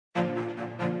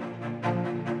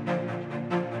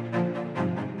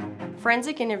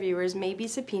Forensic interviewers may be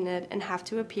subpoenaed and have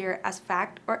to appear as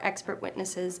fact or expert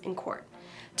witnesses in court.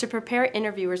 To prepare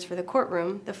interviewers for the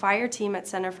courtroom, the fire team at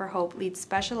Center for Hope leads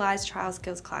specialized trial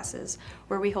skills classes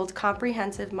where we hold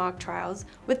comprehensive mock trials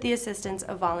with the assistance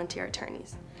of volunteer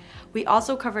attorneys. We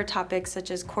also cover topics such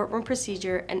as courtroom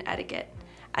procedure and etiquette.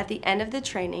 At the end of the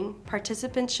training,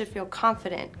 participants should feel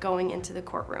confident going into the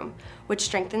courtroom, which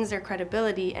strengthens their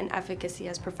credibility and efficacy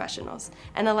as professionals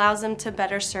and allows them to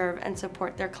better serve and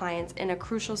support their clients in a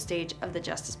crucial stage of the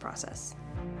justice process.